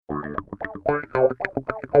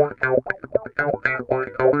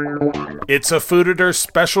It's a Fooditor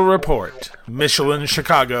special report, Michelin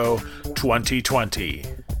Chicago 2020.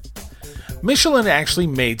 Michelin actually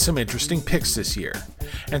made some interesting picks this year,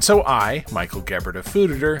 and so I, Michael Gebert of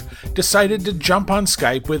Fooditor, decided to jump on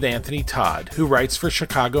Skype with Anthony Todd, who writes for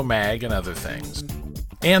Chicago Mag and other things.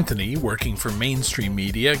 Anthony, working for mainstream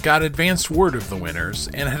media, got advanced word of the winners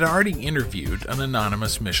and had already interviewed an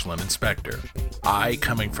anonymous Michelin inspector. I,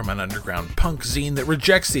 coming from an underground punk zine that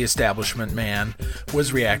rejects the establishment man,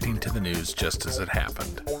 was reacting to the news just as it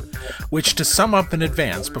happened. Which, to sum up in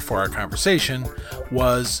advance before our conversation,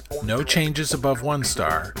 was no changes above 1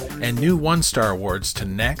 star, and new 1-star awards to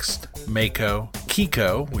Next, Mako,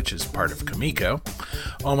 Kiko, which is part of Kamiko,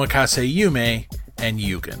 Omakase Yume, and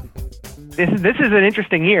Yugen. This is an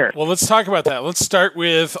interesting year. Well, let's talk about that. Let's start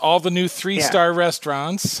with all the new 3-star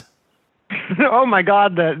restaurants. Oh my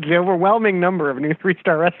God, the overwhelming number of new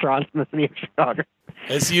 3-star restaurants in the city of Chicago.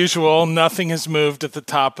 As usual, nothing has moved at the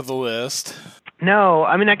top of the list. No,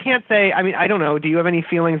 I can't say, I don't know. Do you have any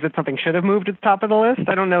feelings that something should have moved to the top of the list?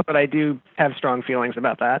 I don't know, but I do have strong feelings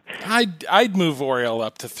about that. I'd move Oriole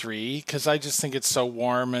up to 3 because I just think it's so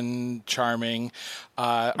warm and charming.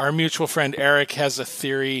 Our mutual friend Eric has a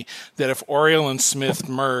theory that if Oriole and Smith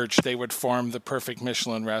merged, they would form the perfect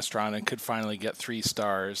Michelin restaurant and could finally get 3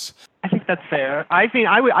 stars. I think that's fair. I think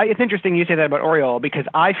it's interesting you say that about Oriole because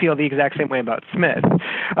I feel the exact same way about Smith.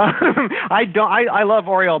 I love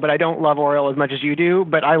Oriole, but I don't love Oriole as much as you do.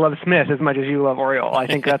 But I love Smith as much as you love Oriole. I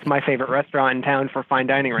think that's my favorite restaurant in town for fine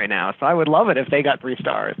dining right now. So I would love it if they got 3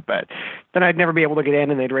 stars, but then I'd never be able to get in,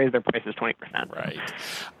 and they'd raise their prices 20%. Right.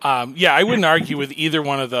 I wouldn't argue with either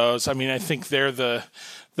one of those. I think they're the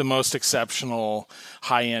most exceptional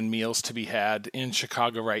high-end meals to be had in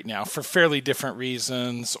Chicago right now for fairly different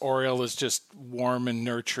reasons. Oriole is just warm and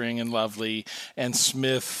nurturing and lovely, and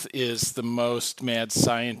Smith is the most mad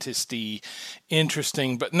scientist-y,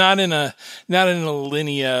 interesting, but not in a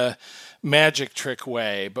linear magic trick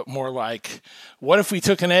way, but more like, what if we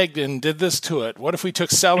took an egg and did this to it? What if we took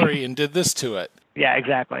celery and did this to it? Yeah,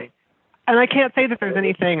 exactly. And I can't say there's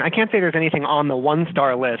anything on the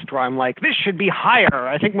 1-star list where I'm like, this should be higher.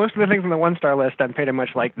 I think most of the things on the 1-star list I'm pretty much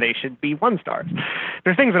like they should be 1 stars.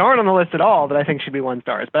 There's things that aren't on the list at all that I think should be 1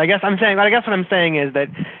 stars. But I guess what I'm saying is that,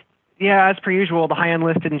 yeah, as per usual, the high-end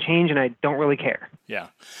list didn't change and I don't really care. Yeah.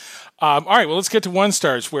 All right, well, let's get to 1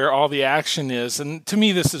 stars where all the action is. And to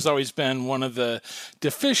me, this has always been one of the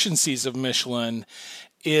deficiencies of Michelin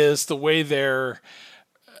is the way they're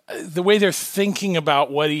thinking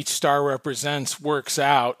about what each star represents works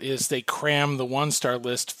out is they cram the 1-star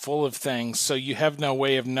list full of things. So you have no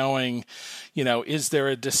way of knowing, is there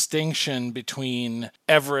a distinction between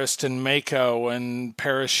Everest and Mako and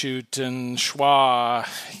Parachute and Schwa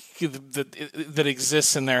that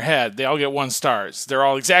exists in their head? They all get 1 stars. They're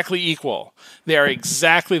all exactly equal. They are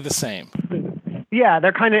exactly the same. Yeah,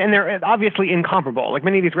 they're obviously incomparable. Like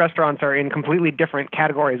many of these restaurants are in completely different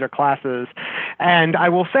categories or classes. And I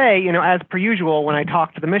will say, as per usual, when I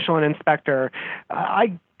talked to the Michelin inspector,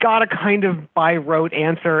 I got a kind of by rote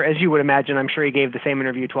answer, as you would imagine. I'm sure he gave the same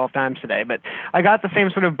interview 12 times today, but I got the same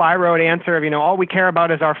sort of by rote answer of, all we care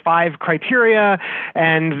about is our 5 criteria.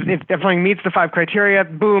 And if something meets the 5 criteria,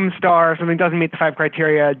 boom, star. If something doesn't meet the 5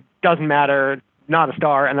 criteria, doesn't matter, not a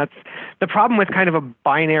star. And that's the problem with kind of a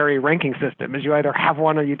binary ranking system is you either have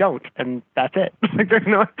one or you don't, and that's it. Like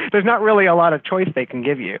there's not really a lot of choice they can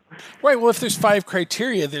give you. Right. Well, if there's 5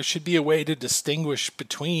 criteria, there should be a way to distinguish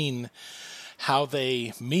between how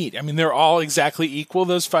they meet. They're all exactly equal,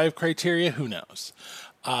 those 5 criteria. Who knows?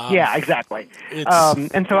 Yeah, exactly.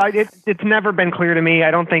 And so it's never been clear to me.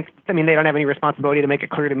 They don't have any responsibility to make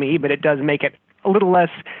it clear to me, but it does make it a little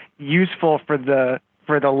less useful for the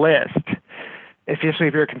list, especially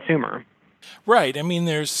if you're a consumer. Right.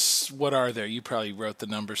 What are there? You probably wrote the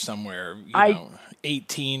number somewhere,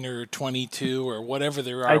 18 or 22 or whatever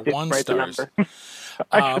there are 1 stars.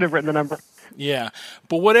 I should have written the number. Yeah.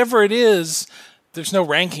 But whatever it is, there's no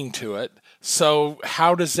ranking to it. So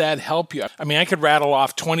how does that help you? I could rattle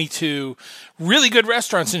off 22 really good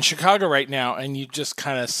restaurants in Chicago right now, and you just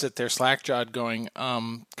kind of sit there slack-jawed going,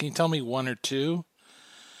 can you tell me 1 or 2?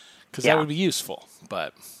 Because that would be useful,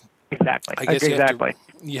 but... Exactly. I guess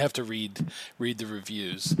you have to read the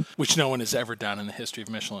reviews, which no one has ever done in the history of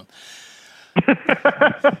Michelin. They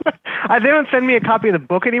don't send me a copy of the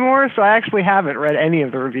book anymore, so I actually haven't read any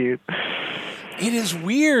of the reviews. It is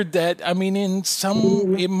weird that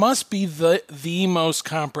it must be the most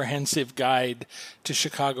comprehensive guide to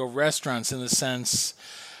Chicago restaurants in the sense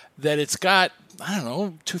that it's got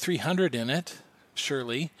 200-300 in it.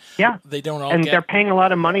 Surely, yeah. They don't all, and they're paying a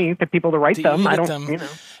lot of money to people to write them.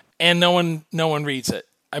 And no one reads it.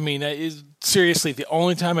 I mean, seriously, the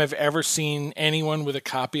only time I've ever seen anyone with a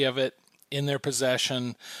copy of it in their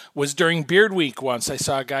possession was during Beard Week once. I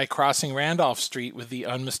saw a guy crossing Randolph Street with the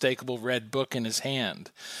unmistakable red book in his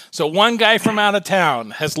hand. So one guy from out of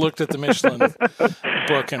town has looked at the Michelin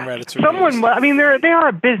book and read its reviews. They are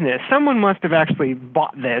a business. Someone must have actually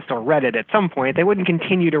bought this or read it at some point. They wouldn't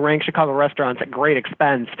continue to rank Chicago restaurants at great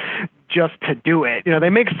expense just to do it. They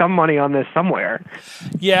make some money on this somewhere.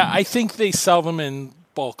 Yeah, I think they sell them in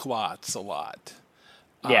bulk lots a lot.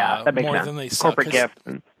 Yeah, that makes more sense. Than they sell. Corporate gift.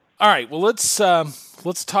 All right, well, let's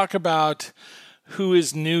talk about who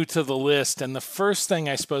is new to the list. And the first thing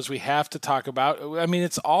I suppose we have to talk about, I mean,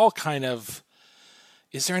 it's all kind of,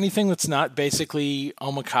 is there anything that's not basically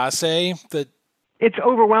omakase? It's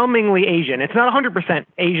overwhelmingly Asian. It's not 100%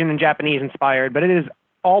 Asian and Japanese inspired, but it is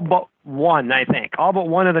all but one, I think. All but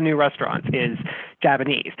one of the new restaurants is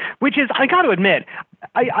Japanese, which is, I got to admit,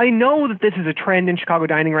 I know that this is a trend in Chicago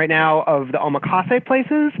dining right now of the omakase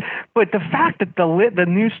places, but the fact that the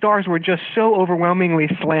new stars were just so overwhelmingly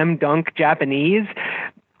slam dunk Japanese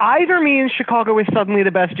either means Chicago is suddenly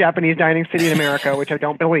the best Japanese dining city in America, which I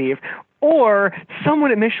don't believe, or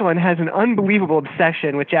someone at Michelin has an unbelievable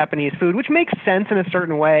obsession with Japanese food, which makes sense in a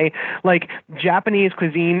certain way. Like, Japanese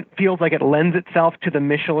cuisine feels like it lends itself to the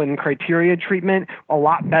Michelin criteria treatment a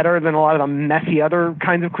lot better than a lot of the messy other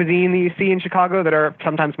kinds of cuisine that you see in Chicago that are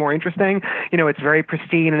sometimes more interesting. It's very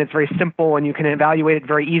pristine and it's very simple, and you can evaluate it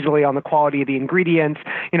very easily on the quality of the ingredients.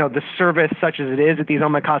 The service, such as it is at these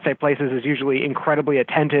omakase places, is usually incredibly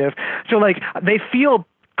attentive. So, they feel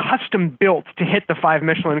custom built to hit the 5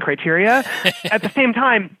 Michelin criteria. At the same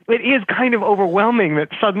time, it is kind of overwhelming that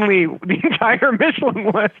suddenly the entire Michelin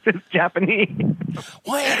list is Japanese.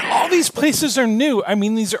 Well, and all these places are new. I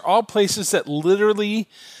mean, these are all places that literally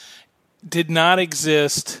did not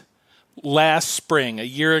exist last spring, a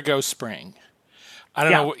year ago spring. I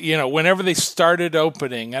don't know, whenever they started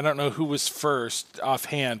opening, I don't know who was first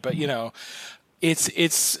offhand, but,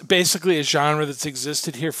 it's basically a genre that's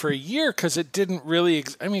existed here for a year because it didn't really,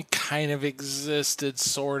 kind of existed,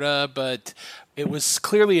 sort of, but it was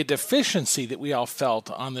clearly a deficiency that we all felt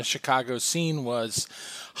on the Chicago scene was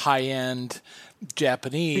high-end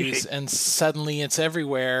Japanese, and suddenly it's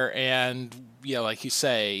everywhere, and like you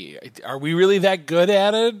say, are we really that good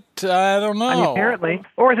at it? I don't know. Apparently.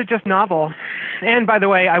 Or is it just novel? And by the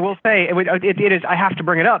way, I will say it is. I have to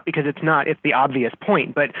bring it up because it's the obvious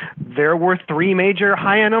point. But there were 3 major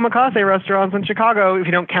high-end omakase restaurants in Chicago. If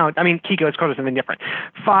you don't count, Kiko's called something different.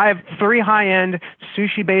 3 high-end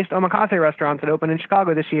sushi-based omakase restaurants that opened in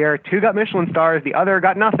Chicago this year. 2 got Michelin stars. The other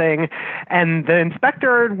got nothing. And the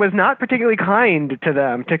inspector was not particularly kind to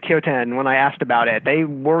them, to Kyoten, when I asked about it. They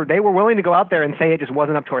were willing to go out there and say it just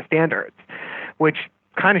wasn't up to our standards, which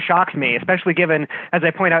kind of shocks me, especially given, as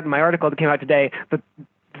I point out in my article that came out today,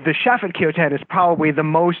 the chef at Kyoten is probably the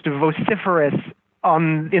most vociferous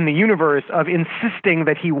in the universe of insisting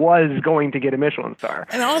that he was going to get a Michelin star.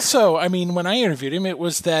 And also, when I interviewed him, it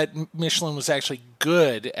was that Michelin was actually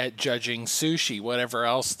good at judging sushi, whatever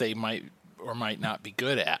else they might or might not be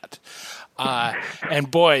good at.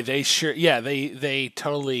 And boy, they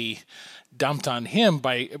totally dumped on him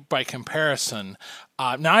by comparison.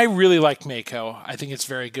 Now, I really like Mako. I think it's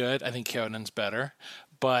very good. I think Kyoten's better.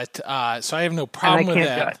 But so I have no problem with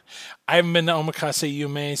that. I haven't been to Omakase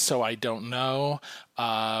Yume, so I don't know.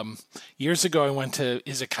 Years ago, I went to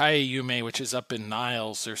Izakaya Yume, which is up in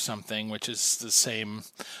Niles or something, which is the same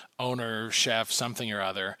owner, chef, something or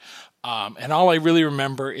other. And all I really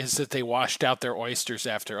remember is that they washed out their oysters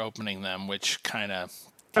after opening them, which kind of...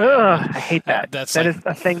 I hate that. That is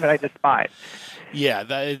a thing that I despise. Yeah,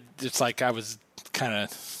 it's like I was kind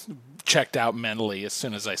of checked out mentally as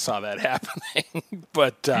soon as I saw that happening.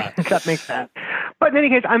 But that makes sense. But in any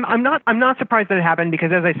case, I'm not surprised that it happened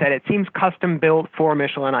because, as I said, it seems custom built for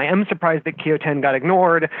Michelin. I am surprised that Kyoten got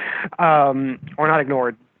ignored, or not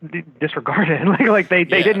ignored, disregarded. They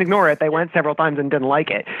didn't ignore it. They went several times and didn't like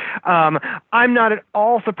it. I'm not at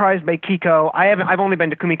all surprised by Kiko. I've only been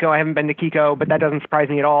to Kumiko. I haven't been to Kiko, but that doesn't surprise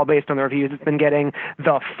me at all based on the reviews it's been getting.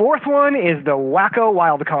 The 4th one is the Wacko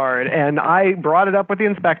wild card, and I brought it up with the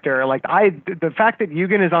inspector. The fact that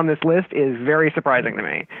Yugen is on this list is very surprising to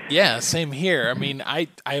me. Yeah, same here. I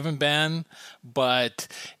haven't been, but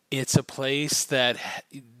it's a place that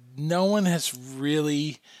no one has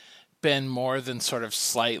really been more than sort of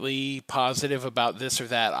slightly positive about this or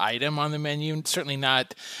that item on the menu. Certainly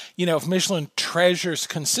not, if Michelin treasures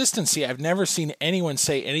consistency, I've never seen anyone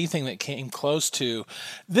say anything that came close to,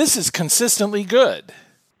 this is consistently good.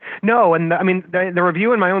 No, and I mean, the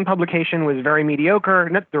review in my own publication was very mediocre.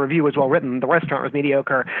 Not the review was well written. The restaurant was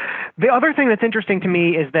mediocre. The other thing that's interesting to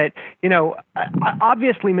me is that,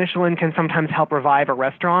 obviously Michelin can sometimes help revive a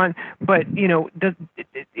restaurant, but,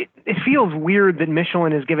 it feels weird that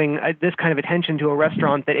Michelin is giving this kind of attention to a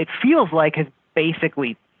restaurant that it feels like has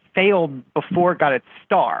basically failed before it got its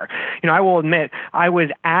star. I will admit, I was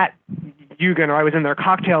at Yugen, or I was in their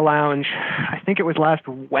cocktail lounge, I think it was last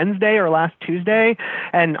Wednesday or last Tuesday,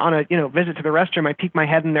 and on a visit to the restroom, I peeked my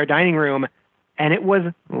head in their dining room, and it was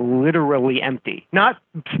literally empty. Not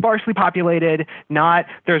sparsely populated, not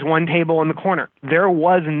there's one table in the corner. There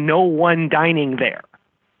was no one dining there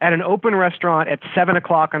at an open restaurant at 7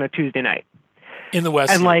 o'clock on a Tuesday night. In the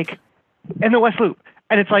West Loop. In the West Loop.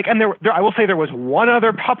 And it's like, and there, I will say there was one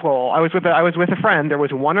other couple. I was with a friend. There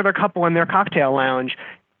was one other couple in their cocktail lounge,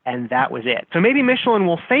 and that was it. So maybe Michelin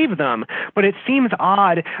will save them, but it seems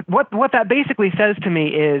odd. What that basically says to me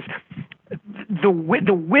is the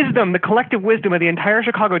wisdom, the collective wisdom of the entire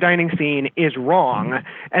Chicago dining scene is wrong,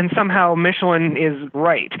 and somehow Michelin is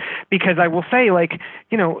right. Because I will say,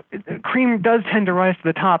 cream does tend to rise to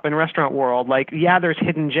the top in restaurant world. There's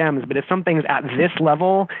hidden gems, but if something's at this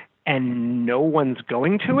level and no one's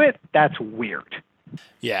going to it, that's weird.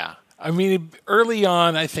 Yeah. I mean, early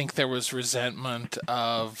on, I think there was resentment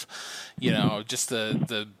of, just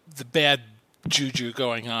the bad juju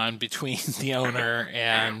going on between the owner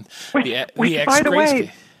and the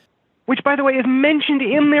ex-Grace. Which, by the way, is mentioned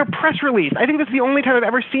in their press release. I think this is the only time I've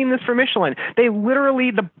ever seen this for Michelin. They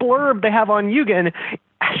literally, the blurb they have on Yugen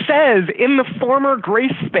says in the former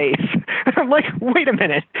Grace space. I'm like, wait a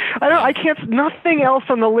minute. Nothing else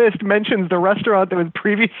on the list mentions the restaurant that was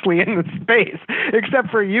previously in the space, except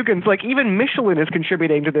for Yugen's. Even Michelin is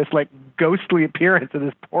contributing to this, ghostly appearance of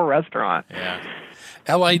this poor restaurant. Yeah.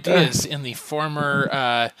 LID is in the former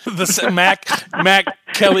the Mac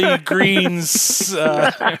Kelly Greens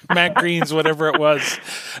Mac Greens, whatever it was.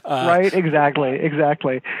 Right,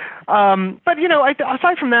 exactly. But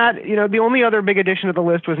aside from that, the only other big addition to the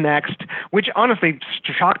list was Next, which honestly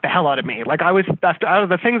shocked the hell out of me. Out of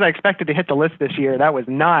the things I expected to hit the list this year, that was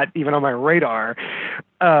not even on my radar.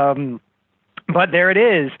 But there it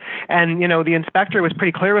is. And, the inspector was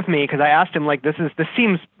pretty clear with me because I asked him, this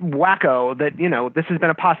seems wacko that, this has been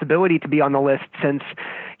a possibility to be on the list since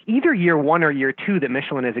either year one or year two that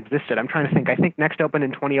Michelin has existed. I'm trying to think. I think Next opened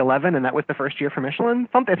in 2011, and that was the first year for Michelin.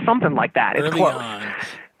 It's something like that. It's close. On.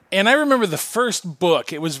 And I remember the first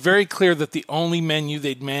book, it was very clear that the only menu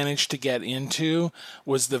they'd managed to get into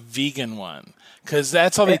was the vegan one. Because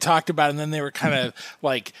that's all they talked about, and then they were kind of,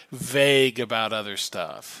 vague about other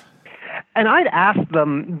stuff. And I'd asked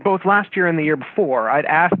them both last year and the year before, I'd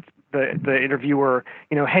asked the interviewer,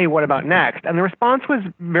 hey, what about Next? And the response was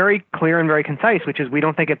very clear and very concise, which is we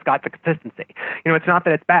don't think it's got the consistency. It's not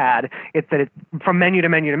that it's bad. It's that it's from menu to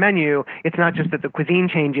menu to menu. It's not just that the cuisine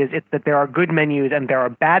changes. It's that there are good menus and there are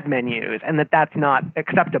bad menus, and that's not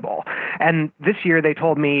acceptable. And this year they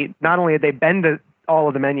told me not only had they been to all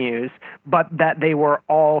of the menus, but that they were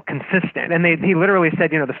all consistent. And he literally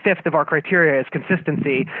said, the fifth of our criteria is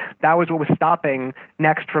consistency. That was what was stopping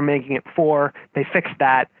Next from making it 4. They fixed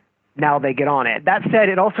that. Now they get on it. That said,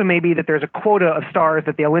 it also may be that there's a quota of stars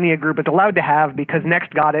that the Alinea group is allowed to have because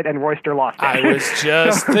Next got it and Royster lost it. I was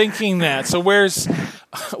just thinking that. So where's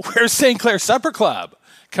St. Clair Supper Club?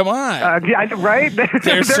 Come on. Right?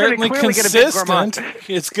 They're certainly consistent.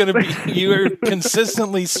 It's going to be, you are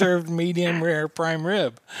consistently served medium rare prime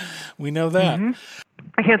rib. We know that. Mm-hmm.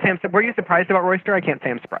 I can't say were you surprised about Royster? I can't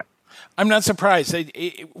say I'm surprised. I'm not surprised.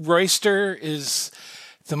 Royster is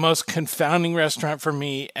the most confounding restaurant for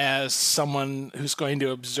me as someone who's going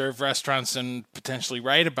to observe restaurants and potentially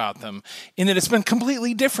write about them, in that it's been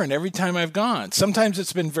completely different every time I've gone. Sometimes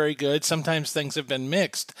it's been very good. Sometimes things have been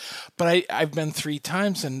mixed. But I've been 3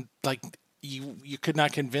 times, and you could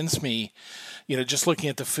not convince me, just looking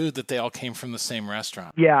at the food, that they all came from the same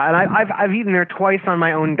restaurant. Yeah, and I've eaten there twice on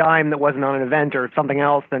my own dime that wasn't on an event or something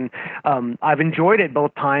else, and I've enjoyed it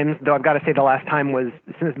both times. Though I've got to say the last time was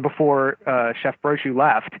since before Chef Brochu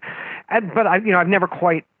left, but I've never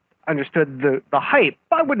quite understood the hype.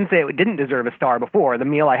 I wouldn't say it didn't deserve a star before. The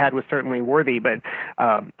meal I had was certainly worthy, but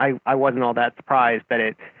I wasn't all that surprised that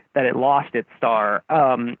it lost its star.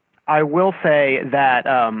 I will say that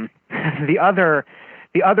the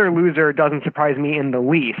other loser doesn't surprise me in the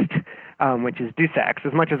least, which is Dusek's.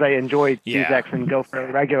 As much as I enjoy Dusek's and go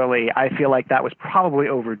fairly regularly, I feel like that was probably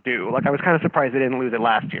overdue. I was kind of surprised they didn't lose it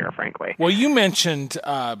last year, frankly. Well, you mentioned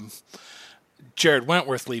Jared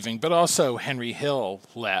Wentworth leaving, but also Henry Hill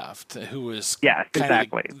left, who was kind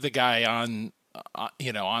of the guy on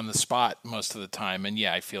on the spot most of the time. And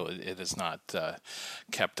yeah, I feel it has not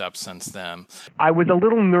kept up since then. I was a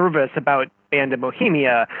little nervous about Band of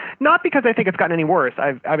Bohemia, not because I think it's gotten any worse.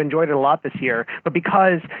 I've enjoyed it a lot this year, but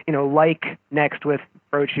because, like Next with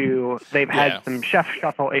Brochu, they've had some chef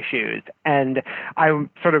shuffle issues. And I'm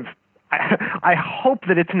I hope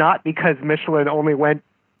that it's not because Michelin only went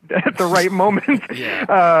at the right moment,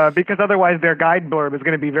 because otherwise their guide blurb is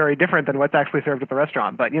going to be very different than what's actually served at the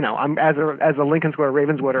restaurant. But I'm as a Lincoln Square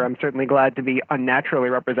Ravenswooder, I'm certainly glad to be unnaturally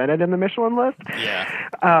represented in the Michelin list.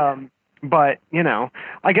 Yeah. But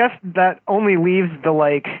I guess that only leaves the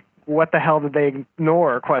what the hell did they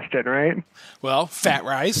ignore question, right? Well, fat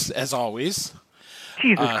rice as always.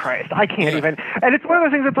 Jesus Christ, I can't even. And it's one of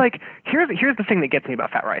those things that's here's the thing that gets me about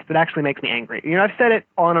fat rice that actually makes me angry. I've said it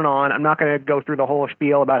on and on. I'm not going to go through the whole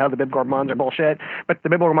spiel about how the Bib Gourmands are bullshit, but the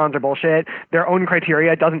Bib Gourmands are bullshit. Their own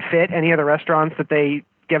criteria doesn't fit any of the restaurants that they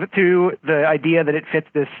give it to. The idea that it fits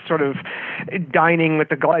this sort of dining with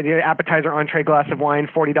the appetizer, entree, glass of wine,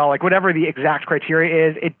 $40, whatever the exact criteria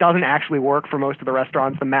is, it doesn't actually work for most of the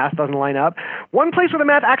restaurants. The math doesn't line up. One place where the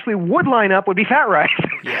math actually would line up would be Fat Rice.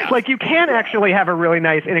 Yeah. You can actually have a really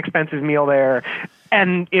nice, inexpensive meal there,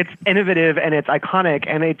 and it's innovative and it's iconic,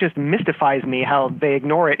 and it just mystifies me how they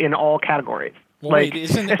ignore it in all categories. Well, wait,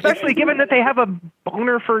 especially given that they have a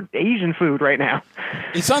boner for Asian food right now.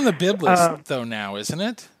 It's on the Bib list, though, now, isn't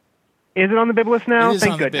it? Is it on the Bib list now? It is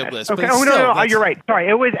Thank on goodness. the Bib list. Okay. But No, you're right. Sorry,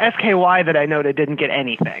 it was SKY that I noted didn't get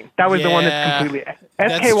anything. That was the one that's completely...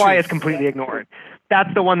 SKY is completely ignored.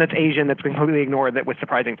 That's the one that's Asian that's completely ignored that was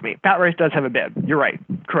surprising to me. Fat Rice does have a bib. You're right.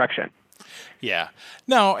 Correction. Yeah.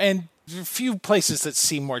 No, and a few places that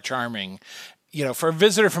seem more charming. For a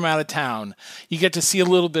visitor from out of town, you get to see a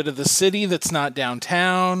little bit of the city that's not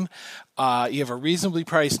downtown. You have a reasonably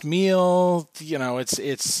priced meal.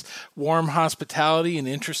 It's warm hospitality and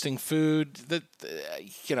interesting food. That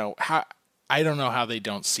I don't know how they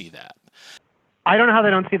don't see that. I don't know how they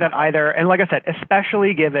don't see that either. And like I said,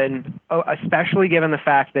 especially given the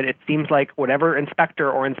fact that it seems like whatever inspector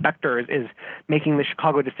or inspectors is making the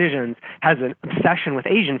Chicago decisions has an obsession with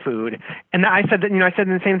Asian food. And I said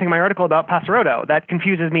the same thing in my article about Paso Roto. That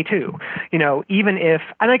confuses me too. Even if,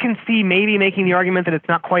 and I can see maybe making the argument that it's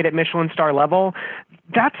not quite at Michelin star level.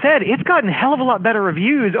 That said, it's gotten a hell of a lot better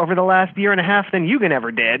reviews over the last year and a half than Yugen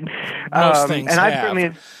ever did. Most things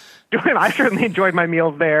have. I certainly enjoyed my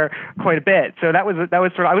meals there quite a bit. So that was I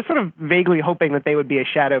was sort of vaguely hoping that they would be a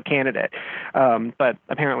shadow candidate, but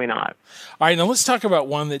apparently not. All right, now let's talk about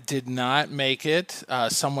one that did not make it.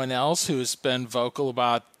 Someone else who has been vocal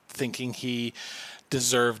about thinking he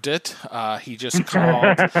deserved it. He just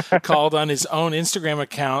called on his own Instagram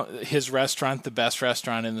account his restaurant the best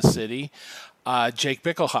restaurant in the city. Jacob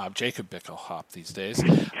Bickelhop these days,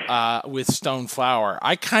 with Stone Flour.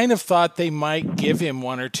 I kind of thought they might give him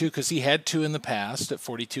one or two because he had two in the past at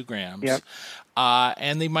 42 grams. Yep.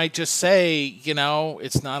 And they might just say,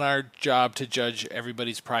 it's not our job to judge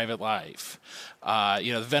everybody's private life.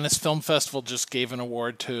 The Venice Film Festival just gave an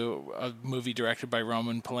award to a movie directed by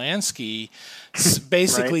Roman Polanski,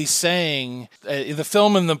 basically saying the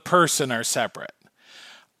film and the person are separate.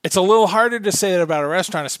 It's a little harder to say that about a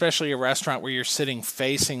restaurant, especially a restaurant where you're sitting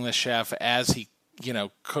facing the chef as he,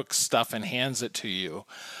 cooks stuff and hands it to you.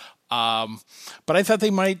 But I thought they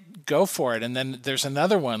might go for it. And then there's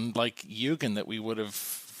another one like Yugen that we would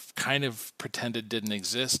have kind of pretended didn't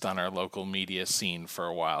exist on our local media scene for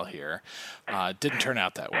a while here. Didn't turn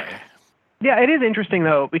out that way. Yeah, it is interesting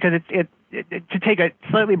though, because it to take a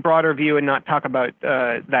slightly broader view and not talk about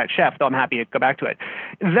that chef, though I'm happy to go back to it.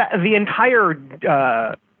 The entire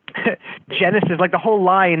genesis, the whole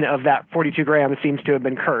line of that 42 grams seems to have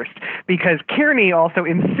been cursed, because Kearney also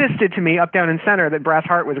insisted to me up, down, and center that Brass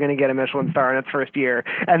Heart was going to get a Michelin star in its first year,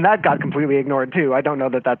 and that got completely ignored too. I don't know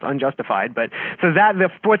that that's unjustified, but so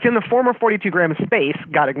what's in the former 42 gram space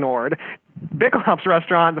got ignored. Bickelhop's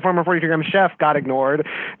restaurant, the former 42 gram chef, got ignored.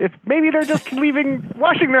 Maybe they're just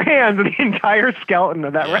washing their hands of the entire skeleton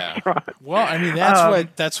of that restaurant. Well, I mean,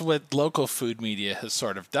 that's what local food media has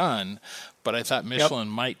sort of done. But I thought Michelin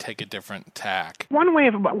might take a different tack. One way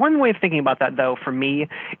of thinking about that, though, for me,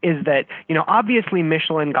 is that obviously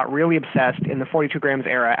Michelin got really obsessed in the 42 grams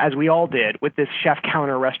era, as we all did, with this chef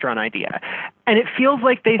counter restaurant idea, and it feels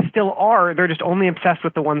like they still are. They're just only obsessed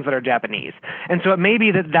with the ones that are Japanese, and so it may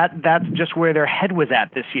be that's just where their head was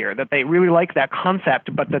at this year. That they really like that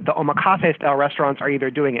concept, but that the omakase style restaurants are either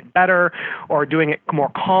doing it better or doing it more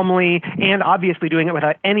calmly, and obviously doing it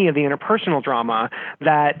without any of the interpersonal drama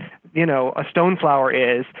that a stone flour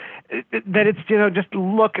is, that it's, just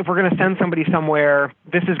look, if we're going to send somebody somewhere,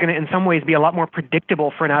 this is going to in some ways be a lot more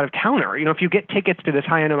predictable for an out-of-towner. If you get tickets to this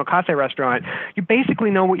high-end omakase restaurant, you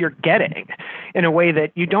basically know what you're getting in a way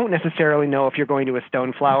that you don't necessarily know if you're going to a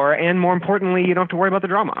stone flour, and more importantly, you don't have to worry about the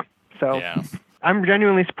drama. So Yeah. I'm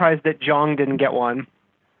genuinely surprised that Jong didn't get one,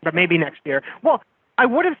 but maybe next year. Well, I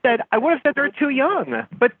would have said they're too young,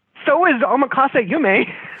 but so is Omakase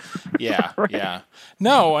Yume. Yeah, Right. yeah.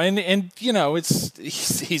 No, and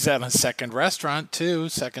he's at a second restaurant too,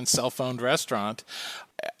 second cell-phoned restaurant.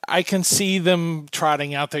 I can see them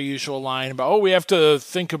trotting out their usual line about, we have to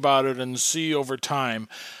think about it and see over time.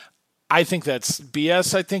 I think that's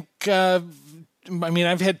BS. I think,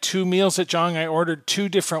 I've had 2 meals at Jong. I ordered 2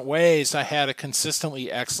 different ways. I had a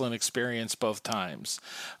consistently excellent experience both times.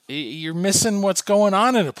 You're missing what's going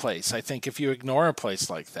on in a place, I think, if you ignore a place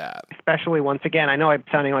like that. Especially, once again, I know I'm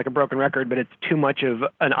sounding like a broken record, but it's too much of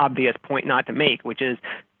an obvious point not to make, which is,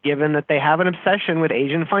 given that they have an obsession with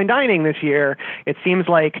Asian fine dining this year, it seems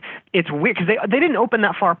like it's weird because they didn't open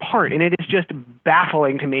that far apart, and it is just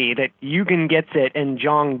baffling to me that Yugen gets it and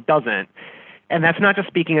Jong doesn't. And that's not just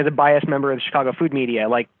speaking as a biased member of the Chicago food media.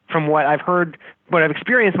 Like, from what I've heard, what I've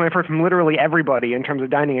experienced, when I've heard from literally everybody in terms of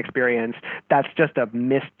dining experience, that's just a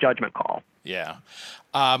misjudgment call. Yeah.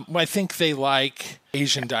 I think they like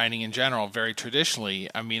Asian dining in general, very traditionally.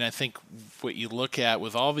 I think what you look at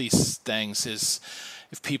with all these things is,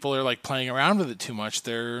 if people are like playing around with it too much,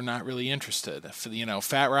 they're not really interested.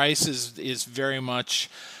 Fat rice is very much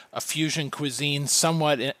a fusion cuisine,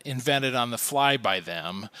 somewhat invented on the fly by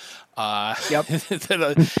them. Yep.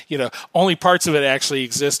 Only parts of it actually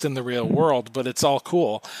exist in the real world, but it's all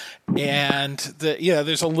cool. And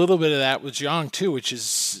there's a little bit of that with Jong too, which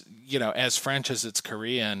is, as French as it's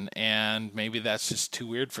Korean, and maybe that's just too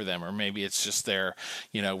weird for them, or maybe it's just we're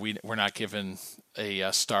not giving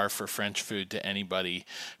a star for French food to anybody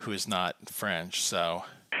who is not French. So.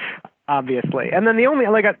 Obviously, and then the only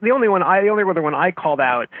other one I called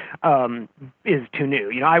out is Too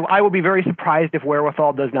New. I will be very surprised if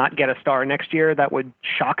Wherewithal does not get a star next year. That would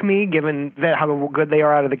shock me, given that how good they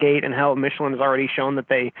are out of the gate and how Michelin has already shown that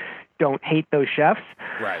they don't hate those chefs.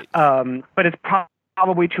 Right. But it's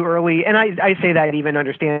probably too early, and I say that even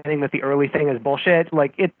understanding that the early thing is bullshit.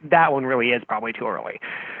 Like, that one really is probably too early.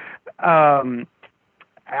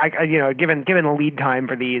 Given the lead time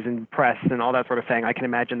for these and press and all that sort of thing, I can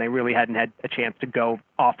imagine they really hadn't had a chance to go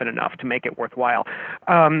often enough to make it worthwhile.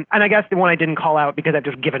 And I guess the one I didn't call out because I've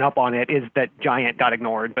just given up on it is that Giant got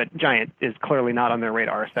ignored, but Giant is clearly not on their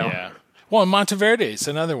radar. So. Yeah. Well, Monteverde is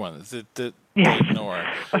another one that they ignore.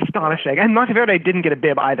 Astonishing. And Monteverde didn't get a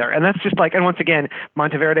bib either. And that's just and once again,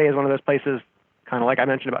 Monteverde is one of those places, kind of like I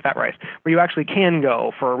mentioned about Fat Rice, where you actually can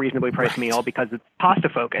go for a reasonably priced meal because it's pasta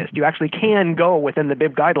focused. You actually can go within the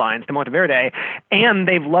bib guidelines to Monteverde, and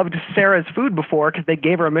they've loved Sarah's food before because they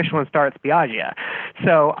gave her a Michelin star at Spiaggia.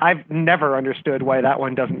 So I've never understood why that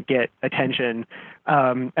one doesn't get attention,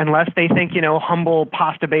 unless they think, humble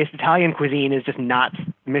pasta-based Italian cuisine is just not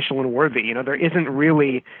Michelin worthy. There isn't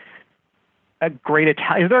really a great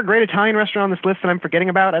Italian. Is there a great Italian restaurant on this list that I'm forgetting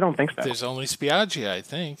about? I don't think so. There's only Spiaggia, I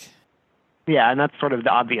think. Yeah, and that's sort of the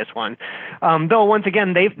obvious one. Though, once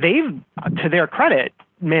again, they've, to their credit,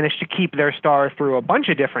 managed to keep their star through a bunch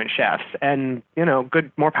of different chefs, and,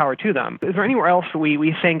 more power to them. Is there anywhere else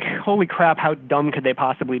we think, holy crap, how dumb could they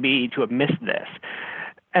possibly be to have missed this?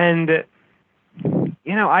 And,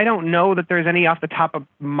 I don't know that there's any off the top of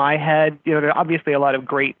my head. There are obviously a lot of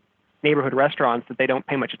great neighborhood restaurants that they don't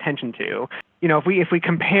pay much attention to. If we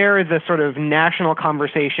compare the sort of national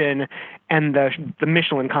conversation and the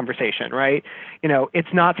Michelin conversation, right?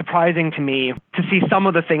 It's not surprising to me to see some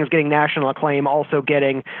of the things getting national acclaim also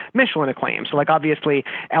getting Michelin acclaim. So, Obviously,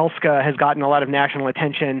 Elska has gotten a lot of national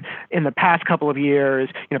attention in the past couple of years.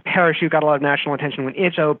 Parachute got a lot of national attention when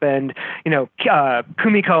it opened.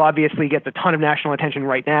 Kumiko obviously gets a ton of national attention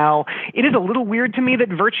right now. It is a little weird to me that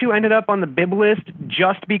Virtue ended up on the bib list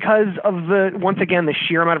just because of once again, the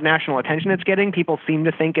sheer amount of national attention it's getting. People seem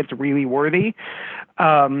to think it's really worthy.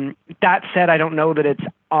 That said, I don't know that it's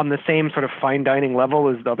on the same sort of fine dining level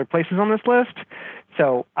as the other places on this list.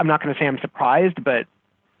 So I'm not going to say I'm surprised, but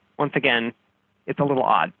once again, it's a little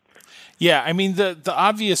odd. Yeah, the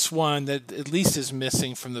obvious one that at least is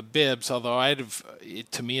missing from the bibs, although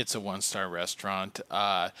to me it's a 1-star restaurant,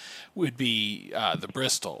 would be the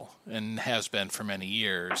Bristol, and has been for many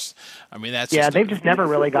years. That's they've just never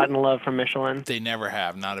really gotten love from Michelin. They never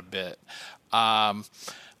have, not a bit.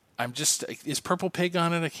 Is Purple Pig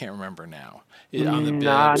on it? I can't remember now. On the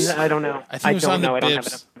bibs. I don't know. I think it was on the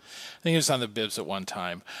bibs. I think it was on the bibs at one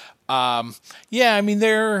time.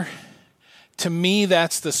 They're To me,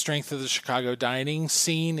 that's the strength of the Chicago dining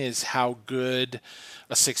scene, is how good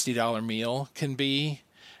a $60 meal can be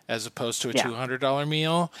as opposed to a $200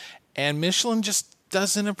 meal. And Michelin just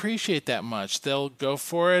doesn't appreciate that much. They'll go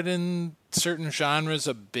for it in certain genres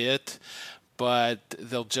a bit, but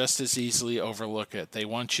they'll just as easily overlook it. They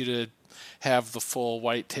want you to have the full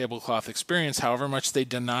white tablecloth experience, however much they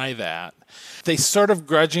deny that. They sort of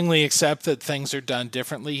grudgingly accept that things are done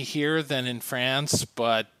differently here than in France,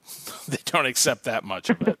 but they don't accept that much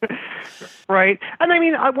of it. Right. And I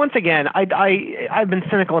mean, once again, I've been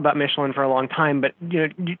cynical about Michelin for a long time, but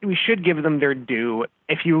we should give them their due.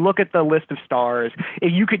 If you look at the list of stars,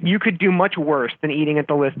 you could do much worse than eating at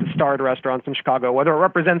the list of starred restaurants in Chicago, whether it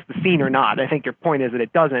represents the scene or not. I think your point is that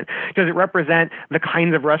it doesn't. Does it represent the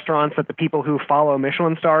kinds of restaurants that the people who follow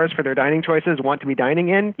Michelin stars for their dining choices want to be dining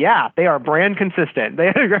in? Yeah, they are brand consistent. These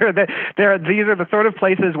are the sort of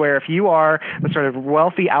places where if you are the sort of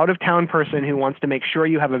wealthy out-of-town person who wants to make sure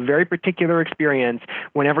you have a very particular experience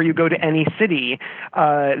whenever you go to any city,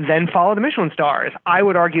 then follow the Michelin stars. I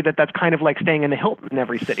would argue that that's kind of like staying in the Hilton in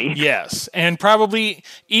every city. Yes, and probably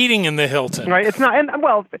eating in the Hilton. Right. It's not, and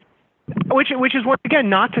well, which is once again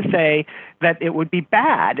not to say that it would be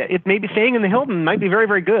bad. It may be staying in the Hilton might be very,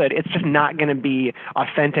 very good. It's just not going to be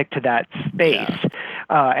authentic to that space. Yeah.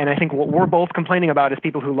 And I think what we're both complaining about as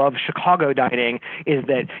people who love Chicago dining is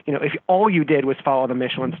that, if all you did was follow the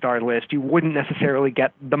Michelin star list, you wouldn't necessarily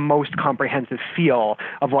get the most comprehensive feel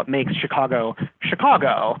of what makes Chicago,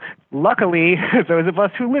 Chicago. Luckily, those of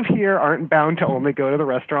us who live here aren't bound to only go to the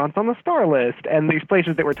restaurants on the star list. And these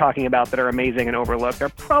places that we're talking about that are amazing and overlooked are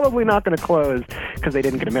probably not going to close because they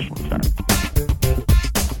didn't get a Michelin star.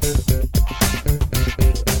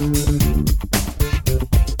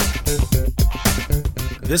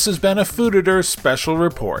 This has been a Fooditor Special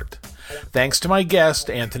Report. Thanks to my guest,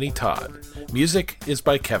 Anthony Todd. Music is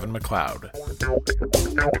by Kevin MacLeod.